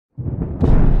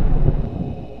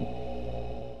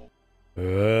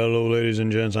Ladies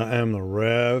and gents, I am the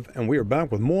Rev, and we are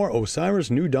back with more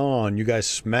Osiris New Dawn. You guys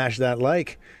smash that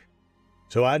like,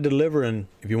 so I deliver, and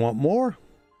if you want more,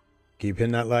 keep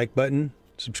hitting that like button,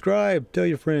 subscribe, tell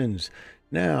your friends.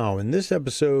 Now, in this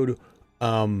episode,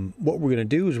 what we're going to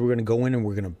do is we're going to go in and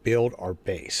we're going to build our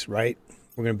base, right?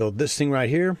 We're going to build this thing right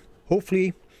here.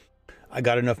 Hopefully, I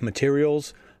got enough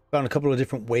materials. Found a couple of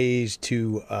different ways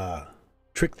to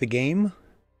trick the game,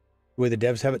 the way the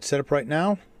devs have it set up right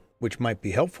now, which might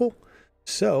be helpful.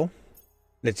 So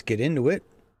let's get into it.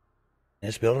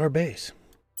 Let's build our base.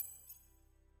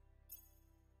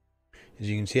 As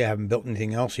you can see, I haven't built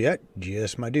anything else yet.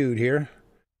 Just my dude here.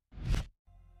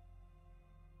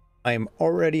 I am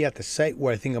already at the site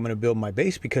where I think I'm going to build my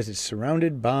base because it's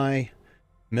surrounded by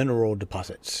mineral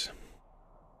deposits.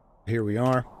 Here we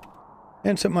are.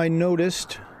 And something I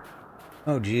noticed.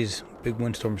 Oh geez, big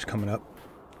windstorm's coming up.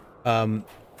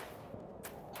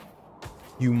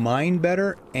 You mine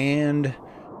better and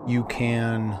you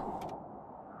can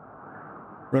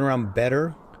run around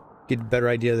better, get a better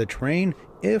idea of the terrain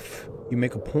if you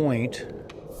make a point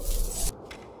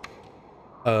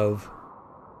of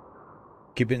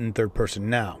keep it in third person.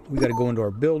 Now, we got to go into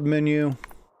our build menu,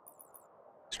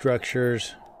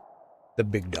 structures, the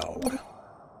big dog.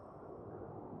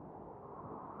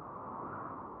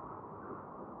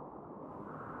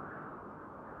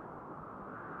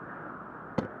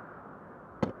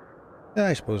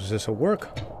 I suppose this will work.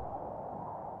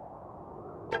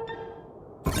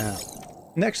 Now,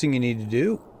 next thing you need to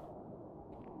do,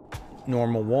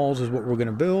 normal walls is what we're going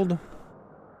to build.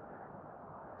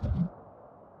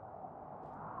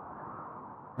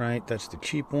 Right, that's the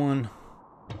cheap one.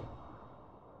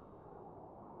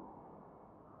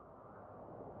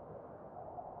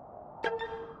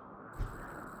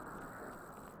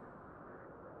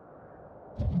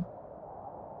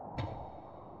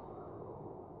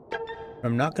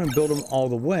 I'm not going to build them all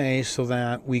the way so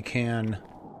that we can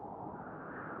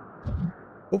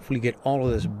hopefully get all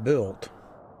of this built.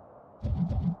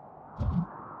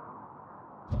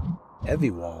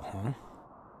 Heavy wall, huh?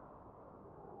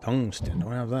 Tungsten,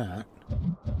 don't have that.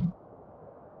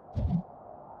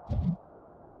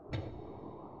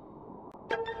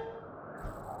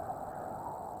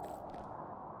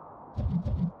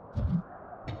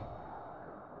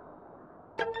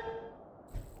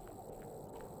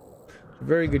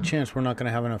 Very good chance we're not going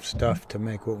to have enough stuff to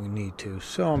make what we need to,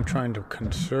 so I'm trying to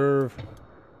conserve.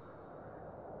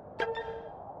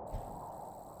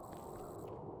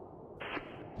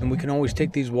 And we can always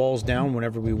take these walls down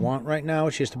whenever we want. Right now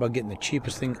it's just about getting the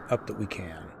cheapest thing up that we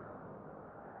can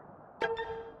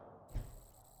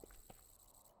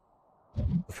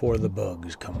before the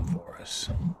bugs come for us.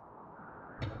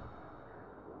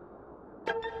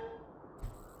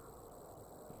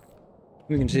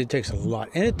 You can see it takes a lot,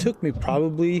 and it took me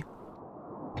probably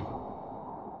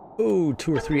 2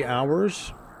 or 3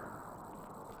 hours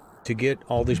to get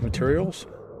all these materials.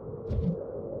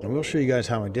 And we'll show you guys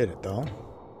how I did it, though.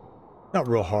 Not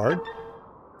real hard.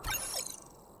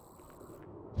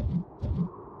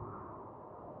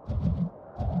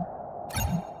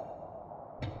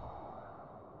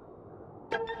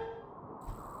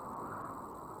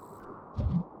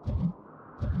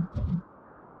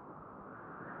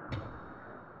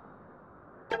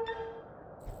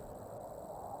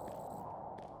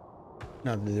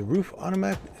 Now, did the roof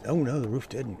automatic? Oh no, the roof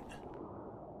didn't.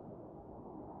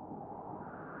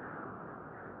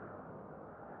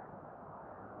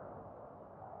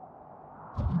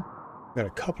 Got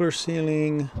a coupler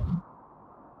ceiling,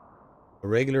 a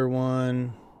regular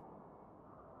one.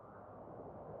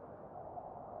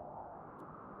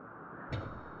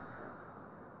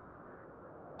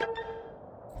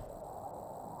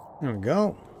 There we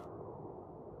go.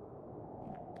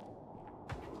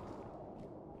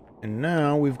 And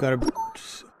now we've got to,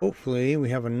 hopefully we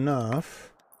have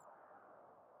enough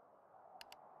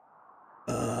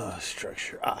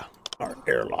structure. Our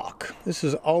airlock. This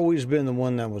has always been the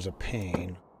one that was a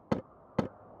pain.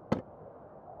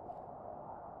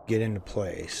 Get into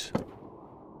place.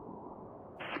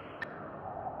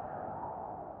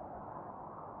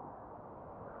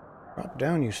 Drop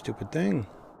down, you stupid thing.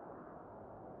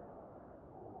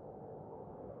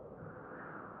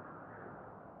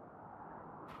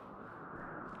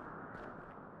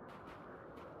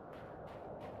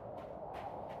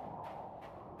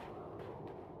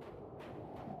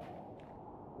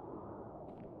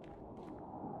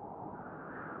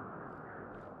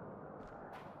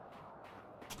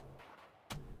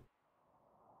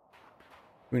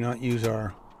 We not use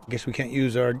our, I guess we can't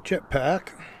use our jetpack.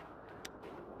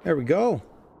 There we go.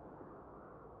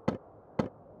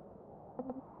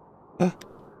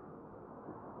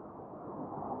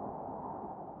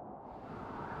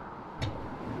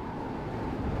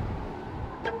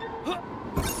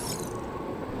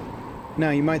 Now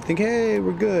you might think, hey,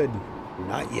 we're good.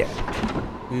 Not yet.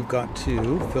 We've got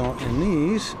to fill in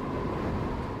these.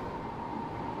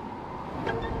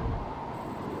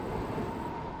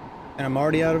 And I'm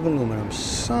already out of aluminum.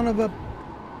 Son of a...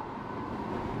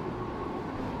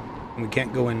 We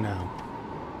can't go in now.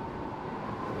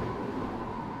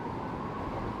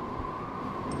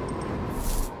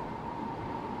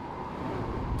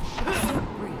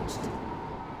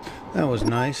 That was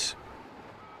nice.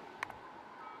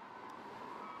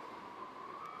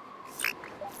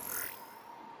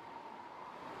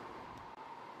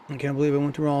 I can't believe I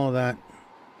went through all of that.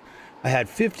 I had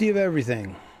 50 of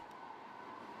everything.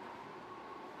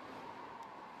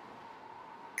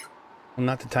 Well,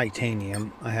 not the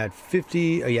titanium. I had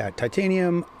 50, yeah,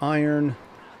 titanium, iron,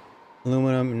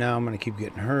 aluminum. Now I'm going to keep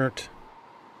getting hurt.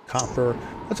 Copper.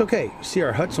 That's okay. See,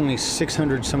 our hut's only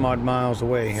 600 some odd miles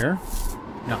away here.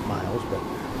 Not miles, but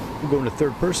we'll go into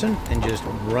third person and just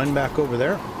run back over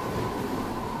there.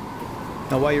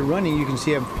 Now, while you're running, you can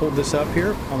see I've pulled this up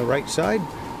here on the right side.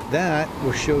 That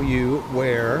will show you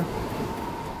where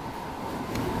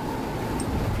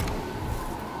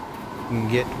you can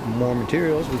get more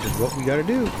materials, which is what we got to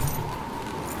do.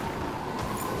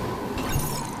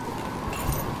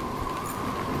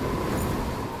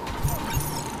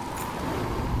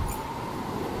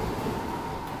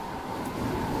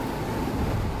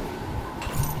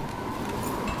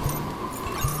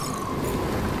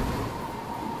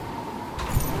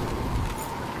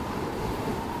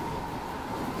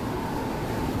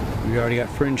 We already got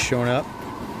fringe showing up.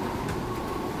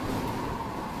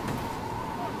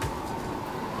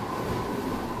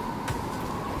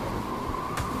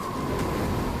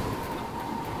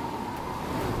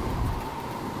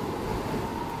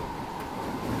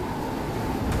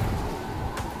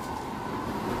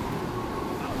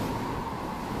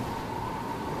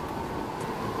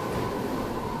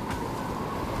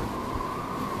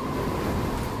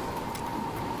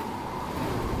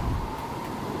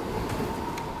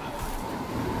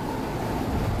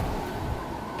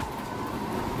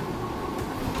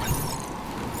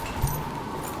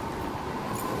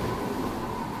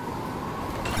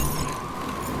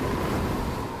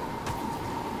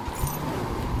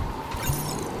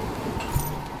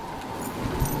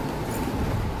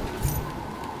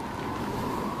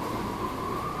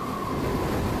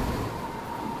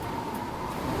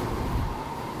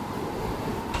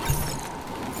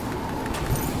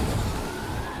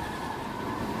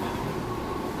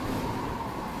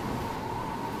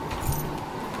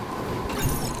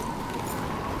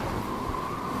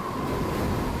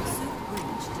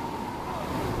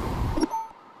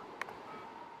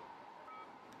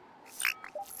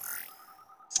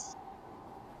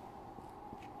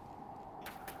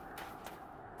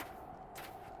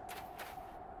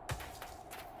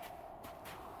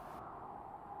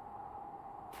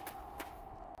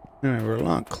 Alright, we're a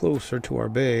lot closer to our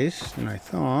base than I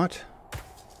thought.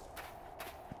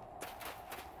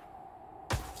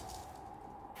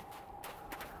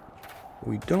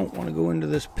 We don't want to go into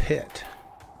this pit.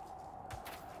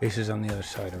 Base is on the other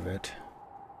side of it.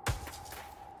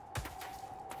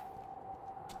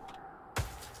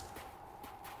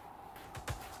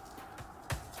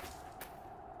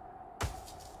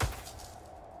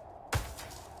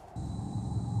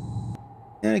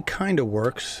 And it kind of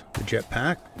works, the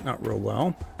jetpack, not real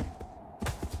well.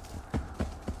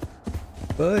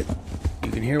 But you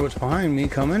can hear what's behind me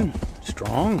coming,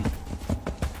 strong.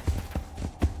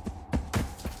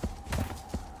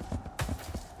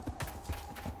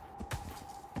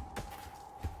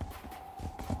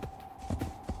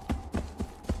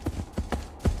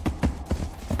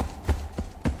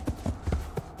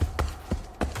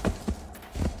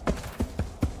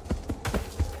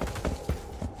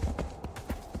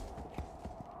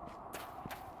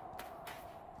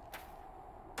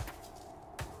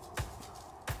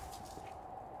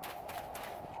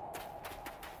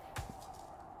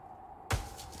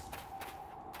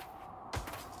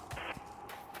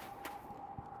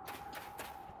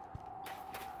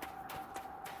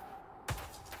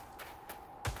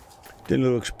 Did a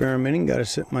little experimenting, got to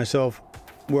sit myself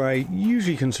where I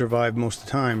usually can survive most of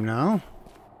the time now.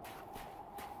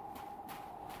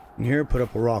 And here, put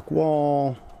up a rock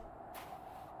wall.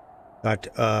 Got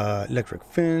electric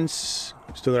fence.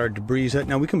 Still got our debris hut.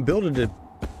 Now we can build another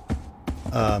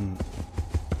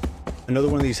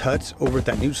one of these huts over at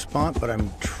that new spot, but I'm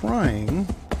trying.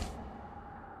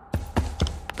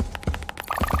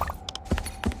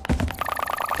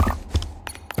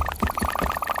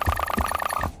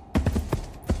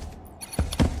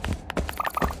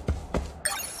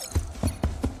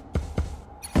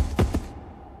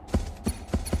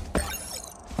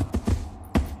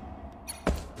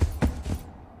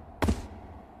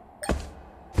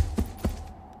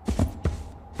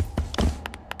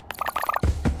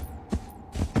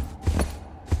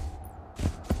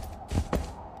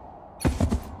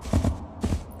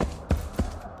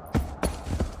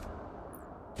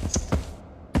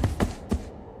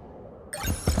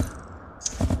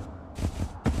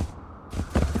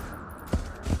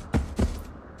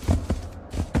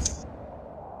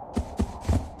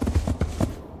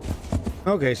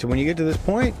 Okay, so when you get to this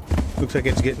point, looks like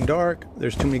it's getting dark.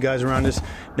 There's too many guys around us.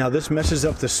 Now this messes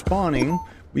up the spawning.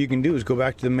 What you can do is go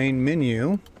back to the main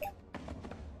menu.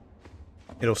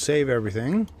 It'll save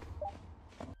everything.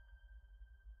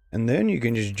 And then you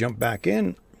can just jump back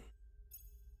in.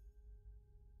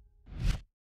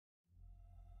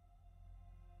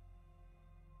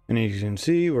 And as you can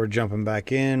see, we're jumping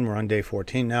back in. We're on day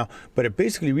 14 now. But it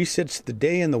basically resets the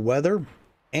day and the weather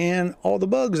and all the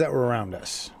bugs that were around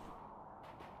us.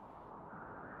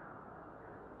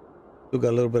 Still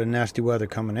got a little bit of nasty weather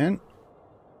coming in.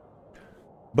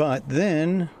 But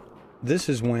then, this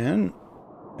is when,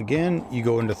 again, you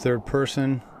go into third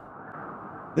person.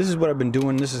 This is what I've been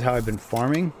doing. This is how I've been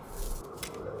farming.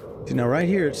 See, now right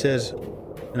here it says,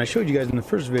 and I showed you guys in the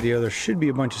first video, there should be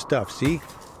a bunch of stuff. See?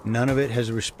 None of it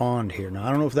has respawned here. Now, I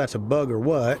don't know if that's a bug or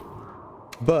what,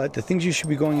 but the things you should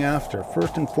be going after,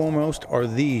 first and foremost, are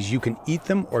these. You can eat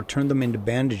them or turn them into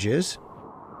bandages.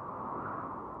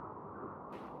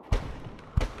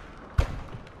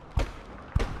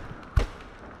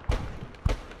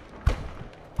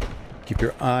 Keep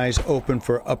your eyes open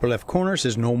for upper left corner. It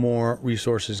says no more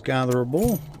resources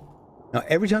gatherable. Now,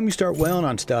 every time you start wailing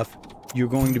on stuff, you're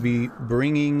going to be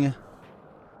bringing,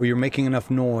 or you're making enough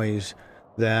noise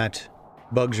that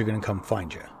bugs are going to come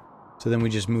find you. So then we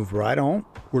just move right on.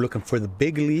 We're looking for the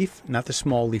big leaf, not the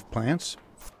small leaf plants.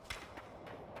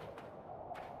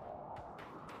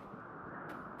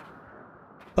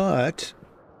 But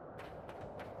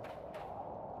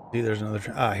see, there's another.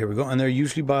 Here we go. And they're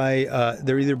usually by.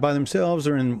 They're either by themselves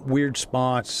or in weird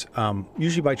spots.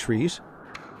 Usually by trees.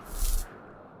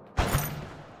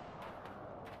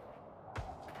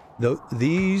 Though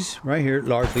these right here,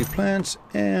 large leaf plants,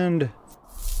 and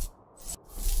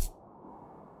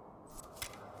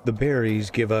the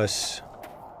berries give us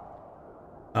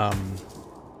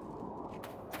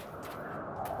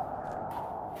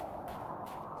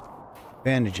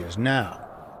bandages. Now,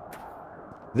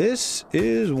 this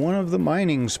is one of the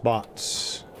mining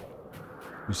spots.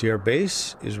 You see our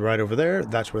base is right over there.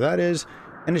 That's where that is.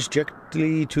 And it's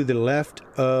directly to the left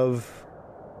of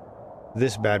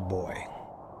this bad boy.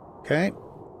 Okay?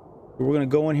 We're going to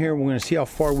go in here. We're going to see how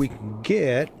far we can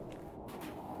get.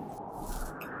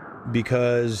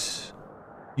 Because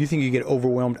you think you get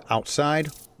overwhelmed outside.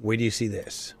 Wait till you see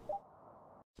this.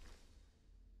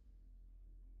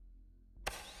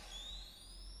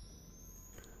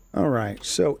 Alright,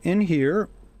 so in here,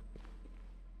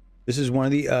 this is one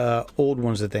of the old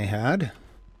ones that they had.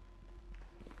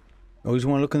 Always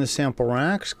want to look in the sample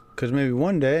racks, because maybe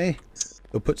one day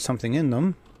they'll put something in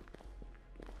them.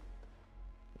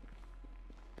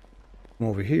 Come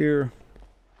over here.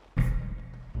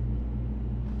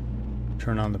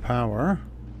 Turn on the power.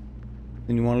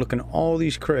 Then you want to look in all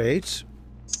these crates.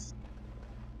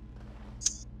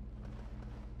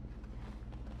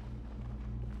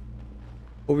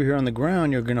 Over here on the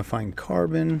ground, you're going to find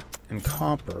carbon and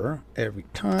copper every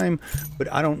time.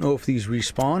 But I don't know if these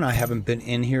respawn. I haven't been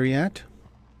in here yet.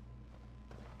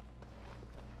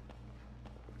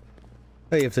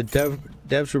 Hey, if the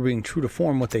devs were being true to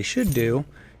form, what they should do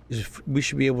is we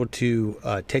should be able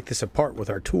to take this apart with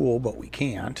our tool, but we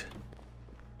can't.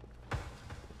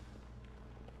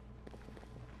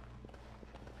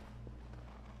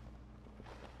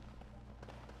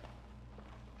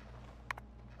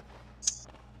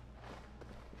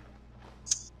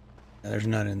 There's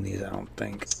none in these, I don't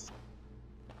think.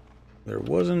 There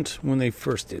wasn't when they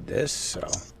first did this, so.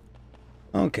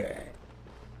 Okay.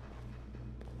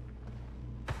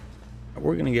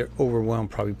 We're going to get overwhelmed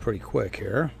probably pretty quick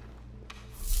here.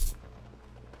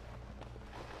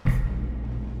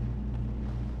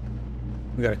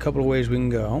 We got a couple of ways we can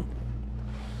go.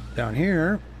 Down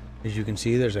here, as you can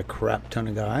see, there's a crap ton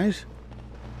of guys.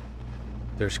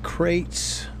 There's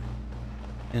crates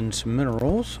and some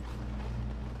minerals.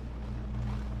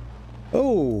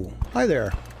 Oh, hi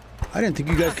there. I didn't think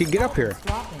you guys could get up here.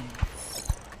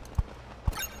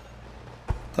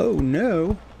 Oh,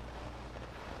 no.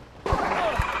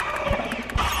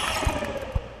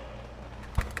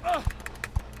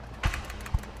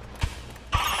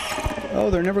 Oh,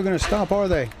 they're never going to stop, are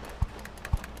they?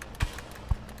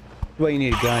 Well, you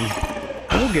need a gun.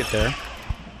 We'll get there.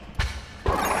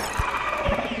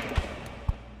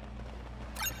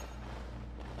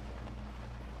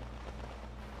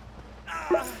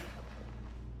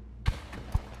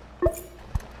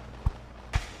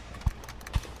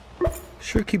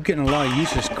 Sure keep getting a lot of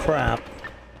useless crap.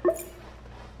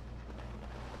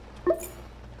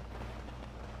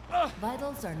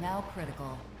 Vitals are now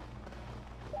critical.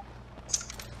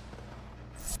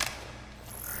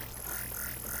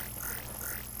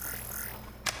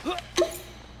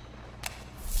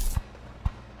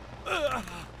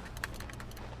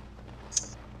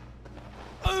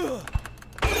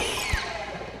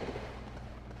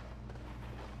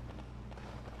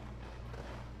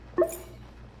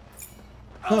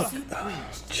 Oh,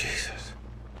 Jesus.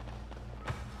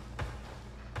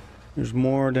 There's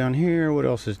more down here. What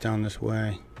else is down this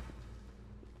way?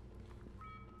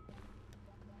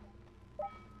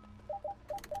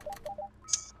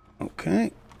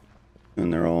 Okay.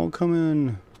 And they're all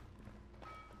coming.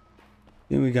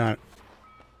 Then we got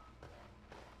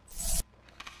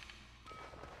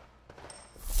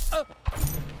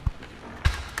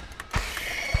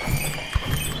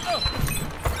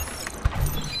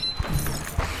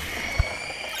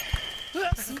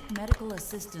Seek medical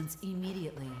assistance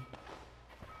immediately.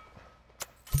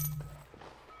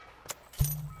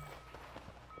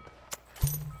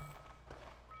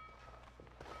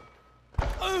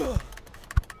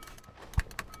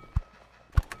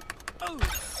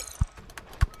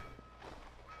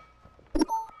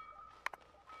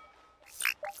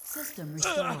 System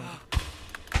restored.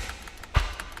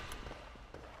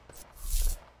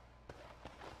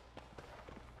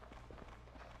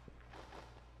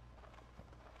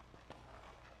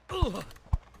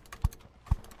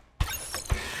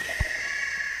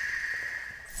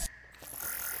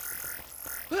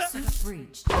 Suit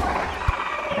breached. God,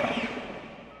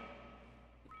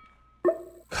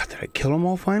 did I kill them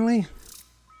all finally?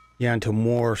 Yeah, into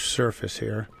more surface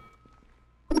here.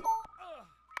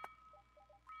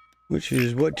 Which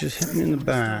is what just hit me in the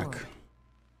back.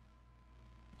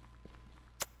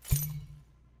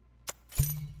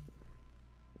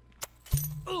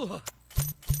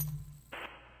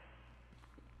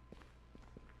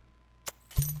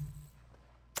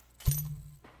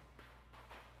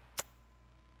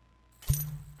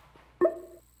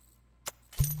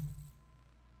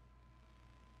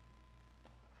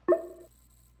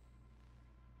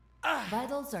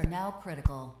 Vitals are now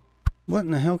critical. What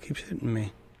in the hell keeps hitting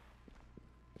me?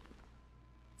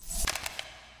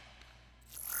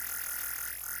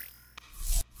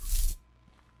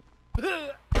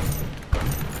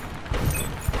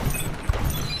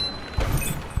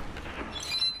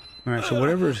 Alright, so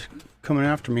whatever's coming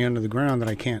after me under the ground that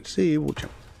I can't see, we'll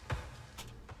jump.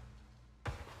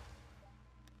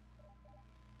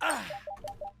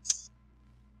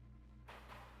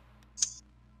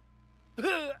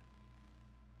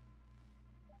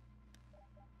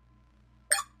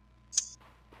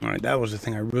 Alright, that was the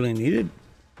thing I really needed.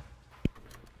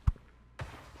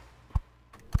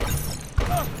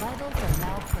 Vitals are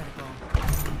now critical.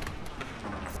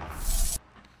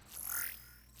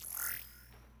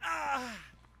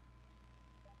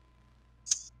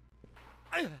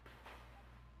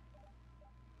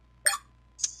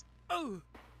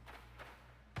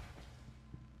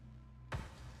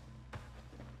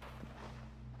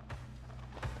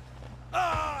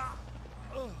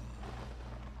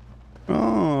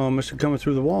 Oh, must have come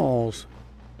through the walls.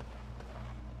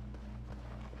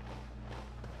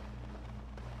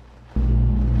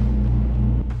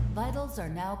 Vitals are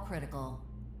now critical.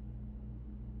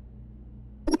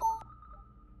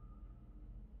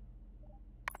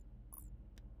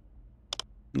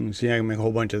 See, I can make a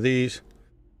whole bunch of these.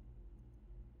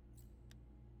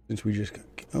 Since we just got...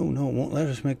 Oh, no, it won't let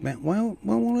us make... Why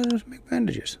won't let us make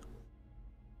bandages?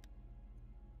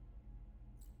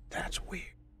 That's weird.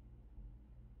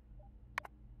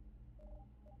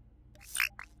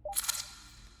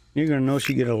 You're going to notice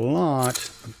you get a lot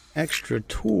of extra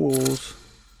tools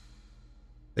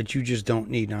that you just don't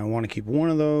need. Now, I want to keep one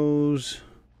of those.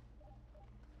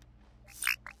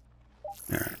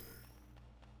 There.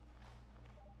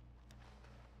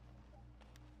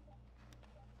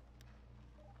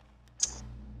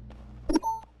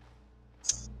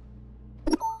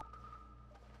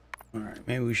 Alright,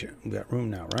 maybe we should... We got room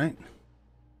now, right?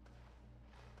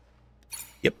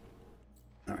 Yep.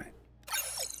 Alright.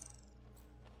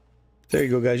 There you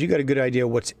go, guys. You got a good idea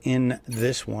what's in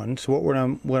this one. So what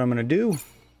I'm going to do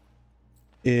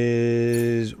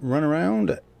is run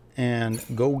around and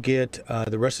go get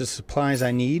the rest of the supplies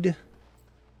I need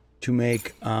to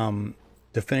make to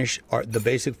finish the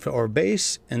basic for our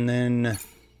base, and then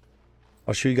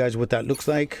I'll show you guys what that looks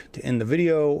like to end the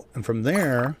video, and from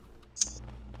there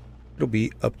it'll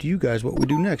be up to you guys what we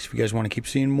do next. If you guys want to keep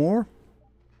seeing more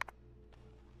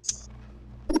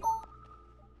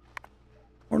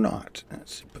or not.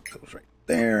 Let's see, put those right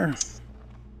there.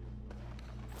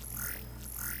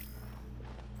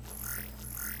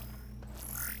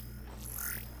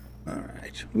 All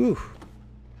right. Woo.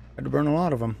 Had to burn a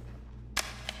lot of them.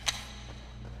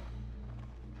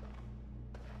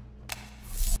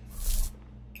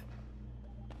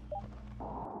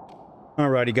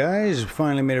 Alrighty, guys.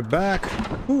 Finally made it back.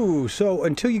 Ooh, so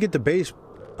until you get the base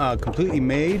completely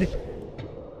made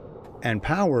and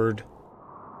powered,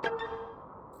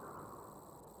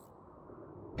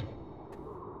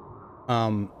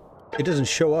 it doesn't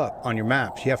show up on your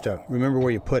maps. You have to remember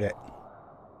where you put it.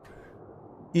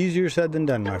 Easier said than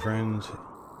done, my friends.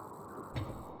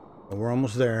 But we're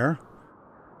almost there.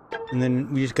 And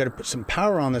then we just got to put some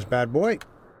power on this bad boy.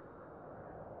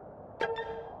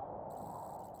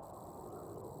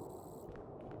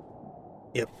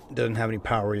 Yep, doesn't have any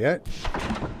power yet.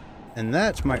 And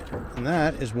that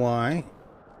is why,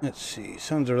 let's see,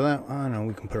 sons are that, oh no,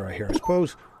 we can put it right here, I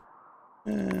suppose.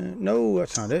 No,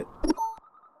 that's not it.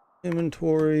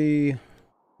 Inventory,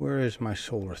 where is my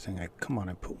solar thing? Come on,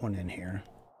 I put one in here.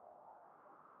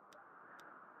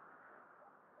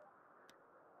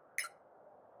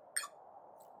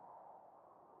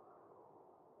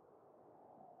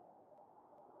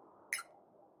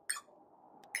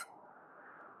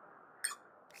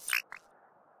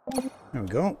 There we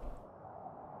go.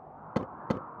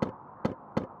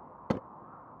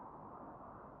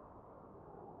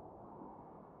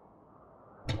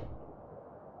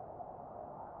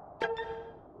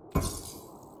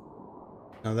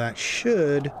 Now that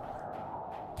should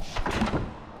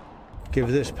give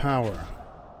this power.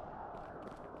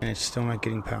 And it's still not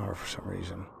getting power for some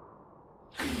reason.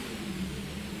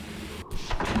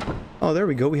 Oh, there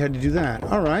we go. We had to do that.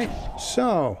 All right.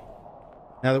 So,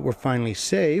 now that we're finally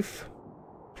safe,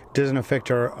 doesn't affect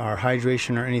our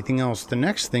hydration or anything else. The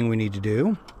next thing we need to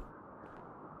do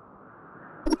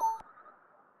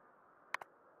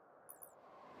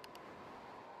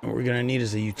what we're going to need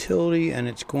is a utility, and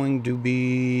it's going to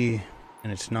be,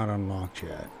 and it's not unlocked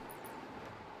yet.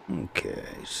 Okay,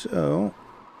 so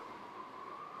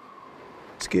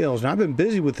skills. Now I've been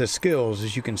busy with the skills,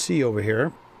 as you can see over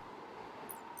here.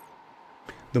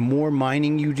 The more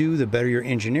mining you do, the better your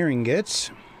engineering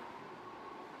gets.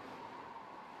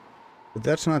 But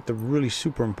that's not the really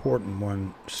super important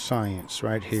one. Science,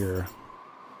 right here.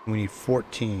 We need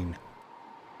 14.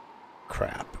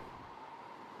 Crap.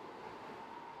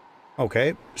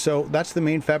 Okay, so that's the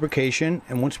main fabrication.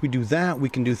 And once we do that, we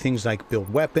can do things like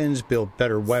build weapons, build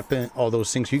better weapon, all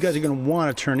those things. So you guys are going to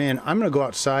want to turn in. I'm going to go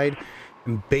outside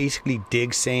and basically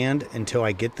dig sand until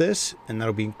I get this. And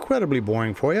that'll be incredibly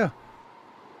boring for you.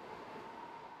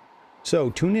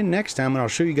 So tune in next time and I'll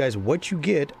show you guys what you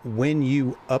get when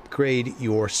you upgrade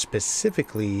your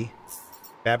specifically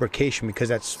fabrication, because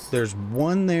there's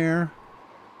one there.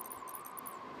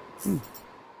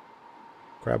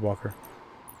 Crab walker.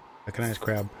 Recognize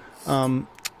crab. Oh,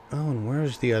 and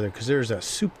where's the other? Because there's a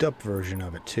souped up version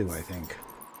of it too, I think.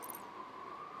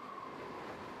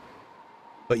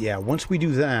 But yeah, once we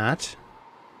do that,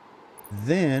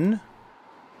 then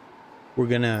we're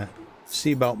gonna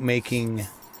see about making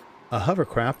a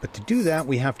hovercraft, but to do that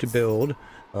we have to build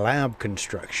lab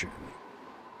construction.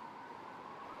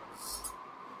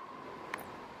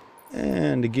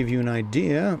 And to give you an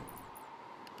idea,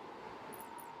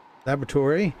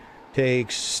 laboratory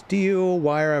takes steel,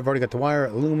 wire, I've already got the wire,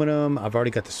 aluminum, I've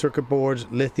already got the circuit boards,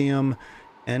 lithium,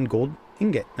 and gold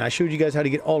ingot. And I showed you guys how to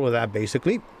get all of that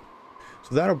basically.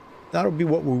 So that'll be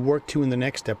what we work to in the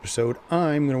next episode.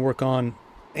 I'm going to work on,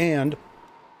 and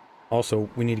also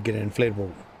we need to get an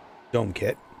inflatable dome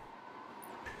kit,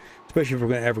 especially if we're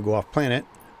going to ever go off planet.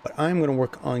 But I'm going to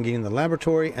work on getting the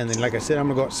laboratory, and then like I said, I'm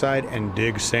going to go outside and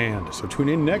dig sand. So tune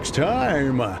in next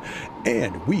time,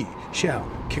 and we shall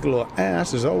kick a little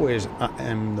ass. As always, I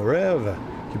am the Rev.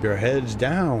 Keep your heads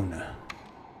down,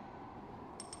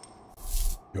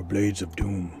 your blades of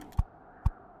doom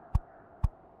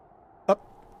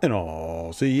up, and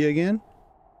I'll see you again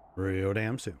real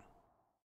damn soon.